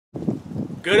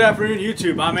Good afternoon,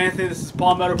 YouTube. I'm Anthony. This is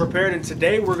Palmetto Prepared, and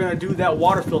today we're going to do that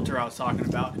water filter I was talking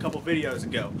about a couple videos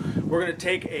ago. We're going to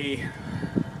take a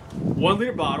 1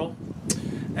 liter bottle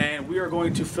and we are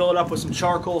going to fill it up with some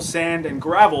charcoal, sand, and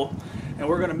gravel, and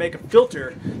we're going to make a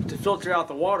filter to filter out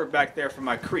the water back there from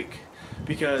my creek.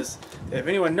 Because if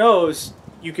anyone knows,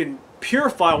 you can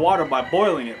purify water by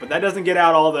boiling it, but that doesn't get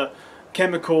out all the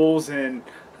chemicals and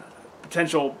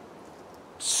potential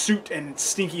soot and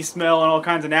stinky smell and all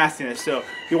kinds of nastiness. So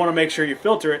if you want to make sure you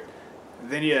filter it,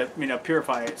 then you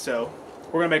purify it. So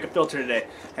we're gonna make a filter today,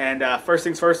 and first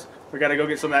things first, we gotta go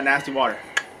get some of that nasty water.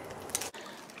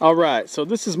 All right, so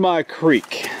this is my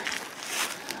creek.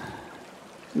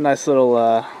 Nice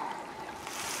little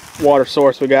water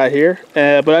source we got here,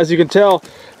 but as you can tell,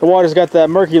 the water's got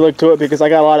that murky look to it because I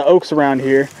got a lot of oaks around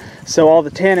here, so all the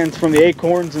tannins from the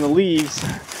acorns and the leaves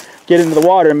get into the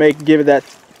water and give it that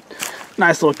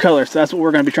nice little color. So that's what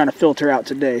we're going to be trying to filter out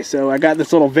today. So I got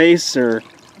this little vase or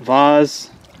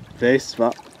vase,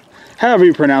 however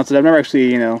you pronounce it. I've never actually,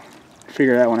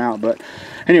 figured that one out. But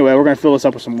anyway, we're going to fill this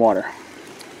up with some water.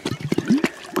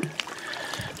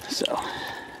 So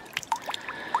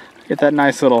get that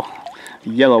nice little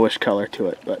yellowish color to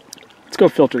it. But let's go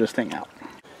filter this thing out.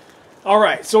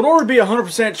 Alright, so in order to be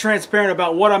 100% transparent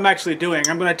about what I'm actually doing,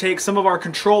 I'm going to take some of our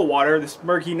control water, this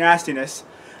murky nastiness,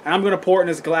 and I'm going to pour it in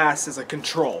this glass as a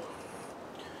control.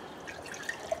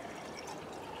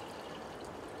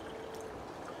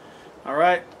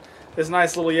 Alright, this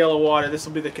nice little yellow water, this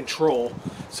will be the control,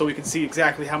 so we can see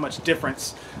exactly how much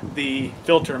difference the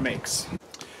filter makes.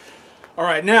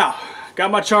 Alright, now,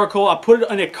 got my charcoal. I put it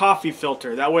in a coffee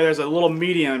filter. That way there's a little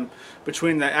medium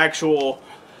between the actual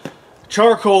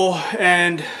charcoal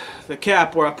and the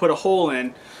cap where I put a hole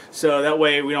in, so that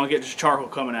way we don't get just charcoal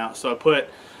coming out. So I put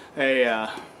a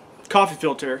coffee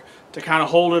filter to kind of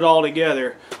hold it all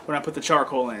together when I put the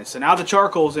charcoal in. So now the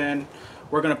charcoal's in,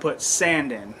 we're going to put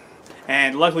sand in.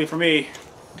 And luckily for me,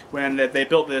 when they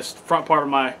built this front part of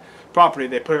my property,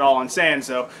 they put it all on sand,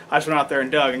 so I just went out there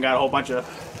and dug and got a whole bunch of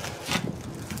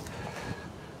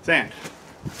sand.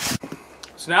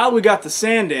 So now we got the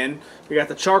sand in, we got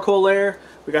the charcoal layer,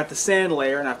 we got the sand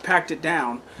layer, and I've packed it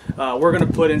down. We're going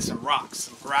to put in some rocks,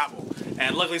 some gravel.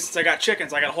 And luckily, since I got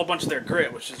chickens, I got a whole bunch of their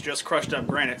grit, which is just crushed up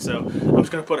granite. So I'm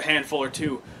just going to put a handful or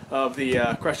two of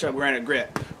the crushed up granite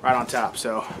grit right on top.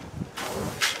 So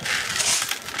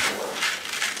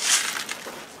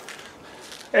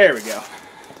there we go.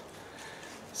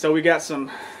 So we got some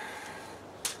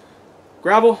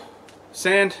gravel,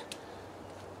 sand,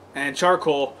 and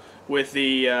charcoal with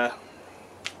the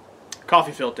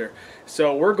coffee filter.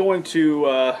 So we're going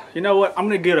to, you know what, I'm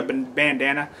going to get a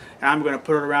bandana and I'm going to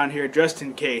put it around here just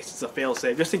in case. It's a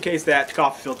fail-safe, just in case that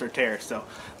coffee filter tears. So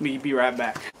let me be right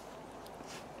back.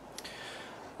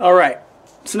 Alright,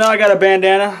 so now I got a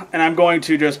bandana and I'm going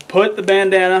to just put the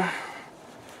bandana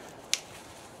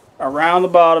around the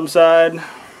bottom side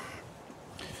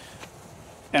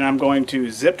and I'm going to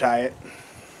zip tie it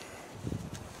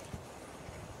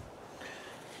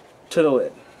to the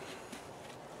lid.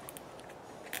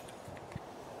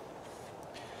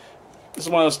 This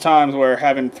is one of those times where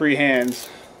having 3 hands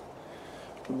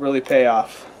would really pay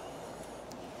off.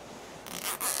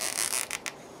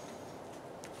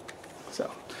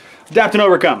 So, adapt and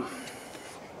overcome.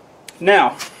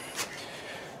 Now,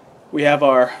 we have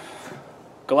our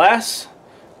glass,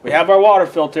 we have our water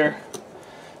filter.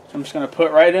 I'm just going to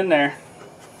put right in there,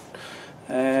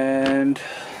 and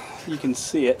you can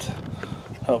see it,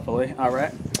 hopefully.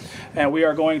 Alright, and we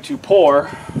are going to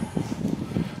pour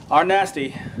our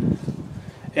nasty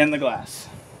in the glass.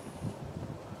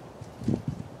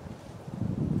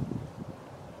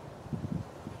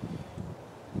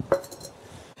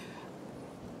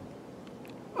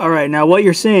 Alright, now what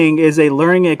you're seeing is a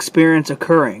learning experience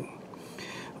occurring.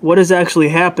 What has actually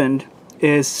happened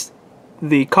is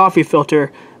the coffee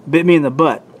filter bit me in the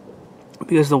butt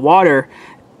because the water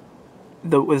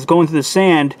that was going through the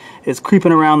sand is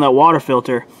creeping around that water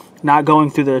filter, not going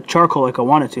through the charcoal like I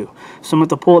wanted to. So I'm going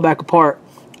to have to pull it back apart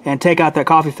and take out that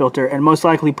coffee filter and most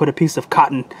likely put a piece of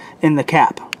cotton in the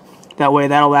cap. That way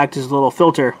that'll act as a little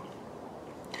filter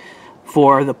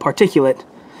for the particulate,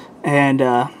 and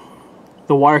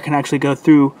the water can actually go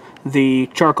through the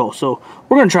charcoal. So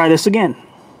we're going to try this again.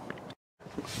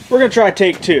 We're going to try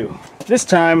take 2. This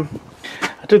time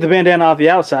I took the bandana off the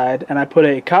outside and I put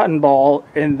a cotton ball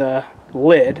in the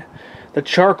lid. The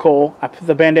charcoal, I put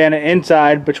the bandana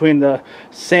inside between the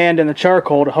sand and the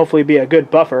charcoal to hopefully be a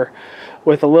good buffer,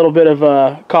 with a little bit of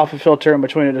a coffee filter in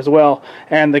between it as well,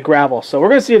 and the gravel. So we're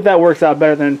going to see if that works out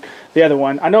better than the other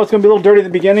one. I know it's going to be a little dirty at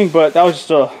the beginning, but that was just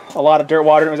a lot of dirt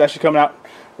water, and it was actually coming out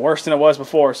worse than it was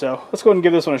before. So let's go ahead and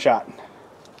give this one a shot.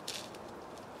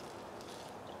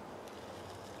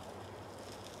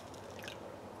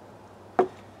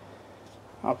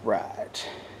 All right.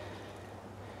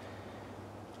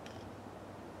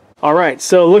 All right,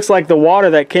 so it looks like the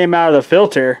water that came out of the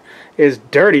filter is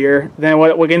dirtier than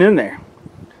what we're getting in there.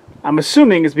 I'm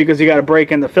assuming it's because you got to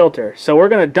break in the filter. So we're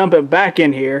going to dump it back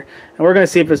in here, and we're going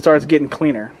to see if it starts getting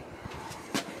cleaner.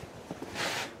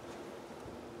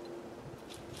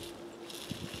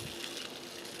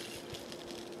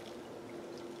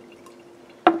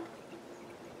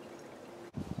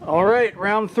 All right,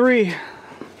 round 3.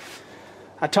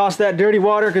 I tossed that dirty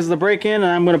water because of the break-in, and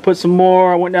I'm going to put some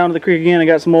more. I went down to the creek again and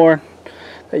got some more.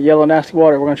 That yellow nasty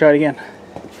water. We're going to try it again.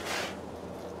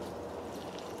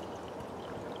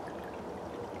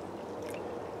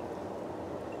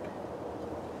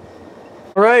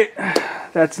 All right,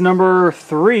 that's number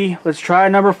 3. Let's try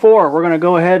number 4. We're going to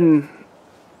go ahead and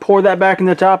pour that back in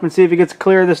the top and see if it gets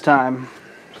clear this time.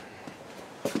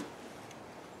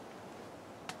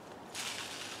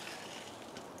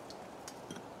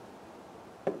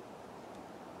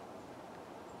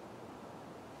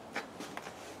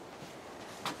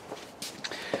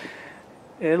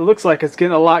 It looks like it's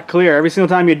getting a lot clearer. Every single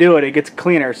time you do it, it gets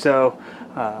cleaner. So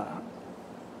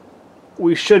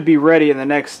we should be ready in the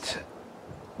next,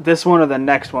 this one or the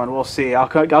next one. We'll see. I'll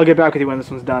get back with you when this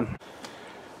one's done.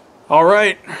 All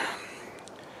right.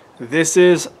 This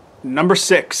is number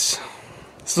 6.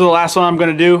 This is the last one I'm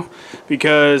going to do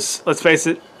because, let's face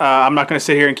it, I'm not going to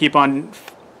sit here and keep on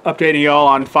updating y'all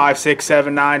on 5, 6,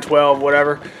 7, 9, 12,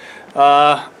 whatever.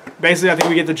 Basically, I think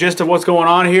we get the gist of what's going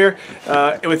on here.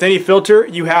 With any filter,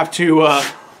 you have to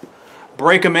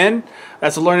break them in.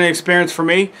 That's a learning experience for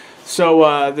me.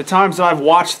 So the times that I've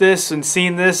watched this and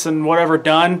seen this and whatever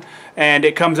done, and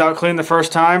it comes out clean the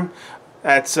first time,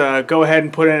 that's go ahead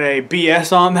and put in a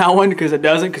BS on that one, because it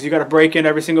doesn't, because you got to break in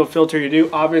every single filter you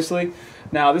do, obviously.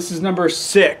 Now this is number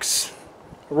 6,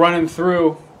 running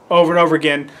through over and over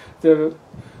again the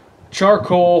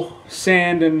charcoal,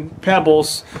 sand, and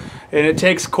pebbles. And it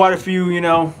takes quite a few,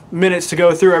 minutes to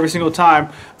go through every single time.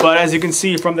 But as you can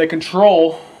see from the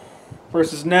control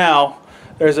versus now,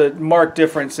 there's a marked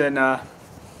difference in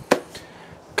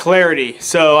clarity.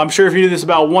 So I'm sure if you do this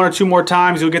about 1 or 2 more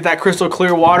times, you'll get that crystal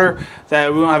clear water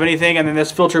that we won't have anything, and then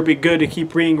this filter will be good to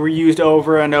keep being reused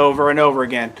over and over and over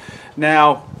again.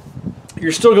 Now,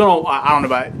 you're still going to, I don't know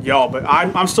about y'all, but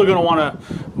I'm still going to want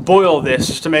to boil this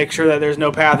just to make sure that there's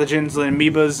no pathogens and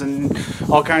amoebas and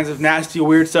all kinds of nasty,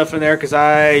 weird stuff in there, because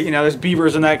there's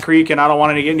beavers in that creek and I don't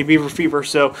want to get any beaver fever.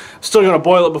 So I'm still going to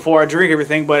boil it before I drink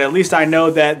everything, but at least I know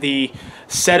that the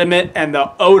sediment and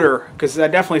the odor, because I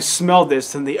definitely smelled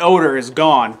this, and the odor is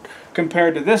gone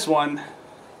compared to this one.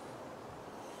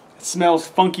 It smells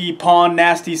funky, pond,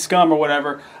 nasty scum or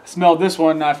whatever. I smelled this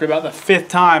one after about the 5th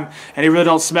time, and it really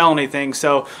don't smell anything,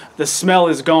 so the smell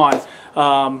is gone.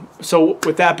 So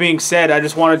with that being said, I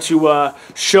just wanted to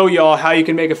show y'all how you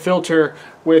can make a filter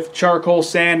with charcoal,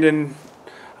 sand, and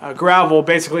gravel,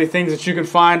 basically things that you can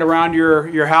find around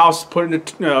your house. Put in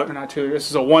not 2 liter, this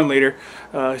is a 1 liter.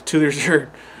 2 liters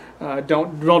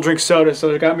don't drink soda,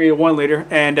 so they got me a 1 liter,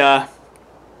 and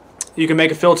you can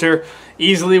make a filter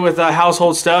easily with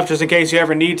household stuff, just in case you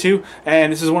ever need to.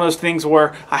 And this is one of those things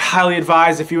where I highly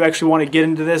advise, if you actually want to get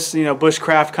into this,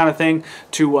 bushcraft kind of thing,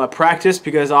 to practice,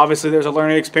 because obviously there's a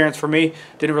learning experience for me.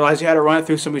 Didn't realize you had to run it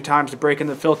through so many times to break in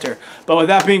the filter. But with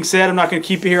that being said, I'm not going to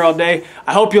keep you here all day.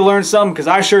 I hope you learned something, because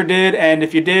I sure did. And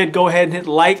if you did, go ahead and hit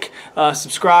like,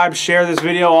 subscribe, share this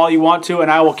video all you want to, and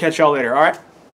I will catch y'all later. All right?